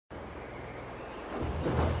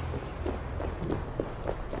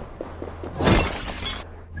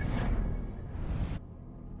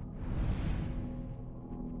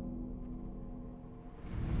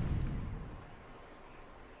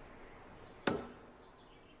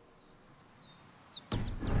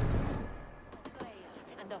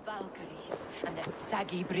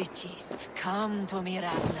saggy breeches, come to me,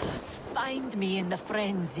 Ragnar. Find me in the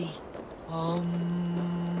frenzy.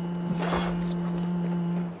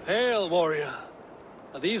 Hail, warrior.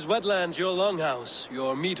 Are these wetlands your longhouse,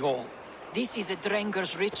 your meat hall? This is a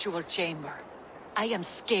Drengr's ritual chamber. I am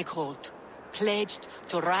Skeggholt, pledged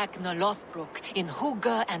to Ragnar Lothbrok in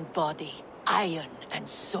hugger and body, iron and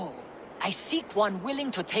soul. I seek one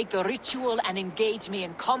willing to take the ritual and engage me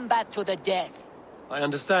in combat to the death. I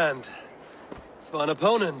understand. For an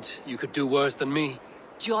opponent, you could do worse than me.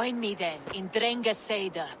 Join me then in Drengr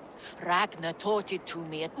Seder. Ragnar taught it to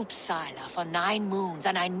me at Uppsala for 9 moons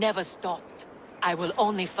and I never stopped. I will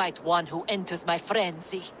only fight one who enters my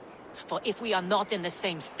frenzy. For if we are not in the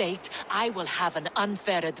same state, I will have an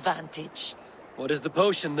unfair advantage. What is the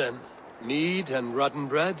potion then? Mead and rotten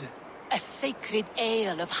bread? A sacred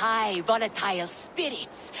ale of high volatile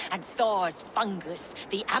spirits and Thor's fungus,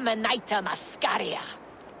 the Amanita muscaria.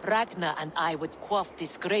 Ragnar and I would quaff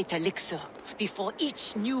this great elixir before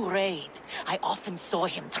each new raid. I often saw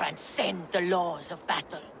him transcend the laws of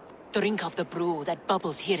battle. Drink of the brew that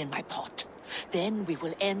bubbles here in my pot. Then we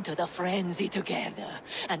will enter the frenzy together,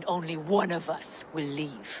 and only one of us will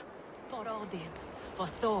leave. For Odin, for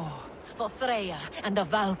Thor, for Freya, and the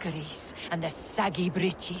Valkyries, and the saggy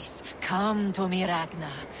breeches, come to me,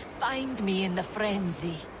 Ragnar. Find me in the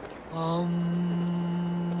frenzy.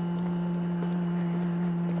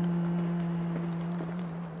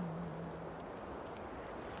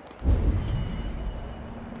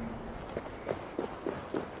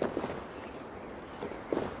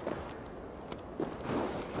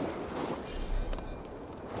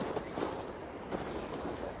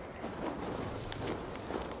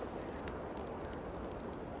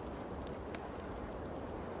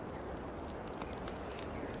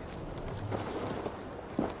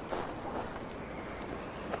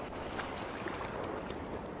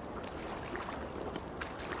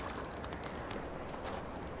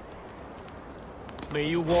 May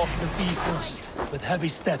you walk the Bifrost with heavy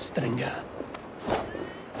steps, Drengr.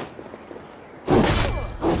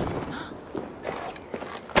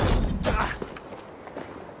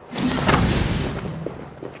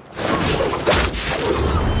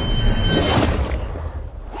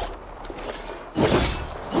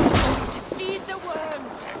 Feed the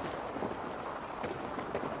worms!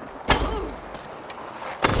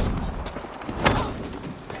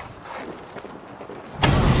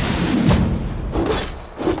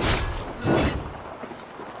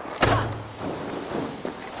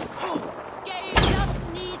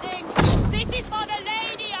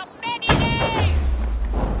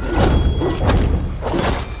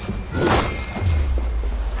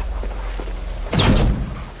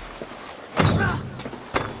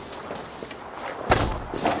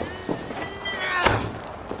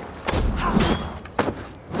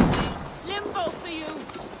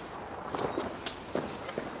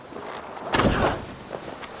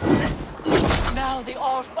 Now the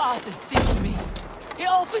All-Father sees me. He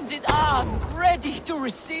opens his arms, ready to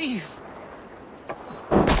receive.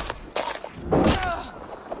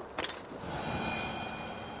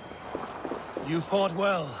 You fought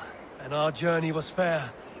well, and our journey was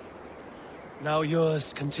fair. Now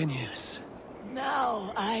yours continues.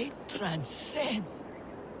 Now I transcend.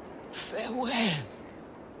 Farewell.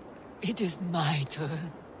 It is my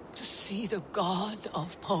turn to see the god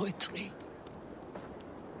of poetry.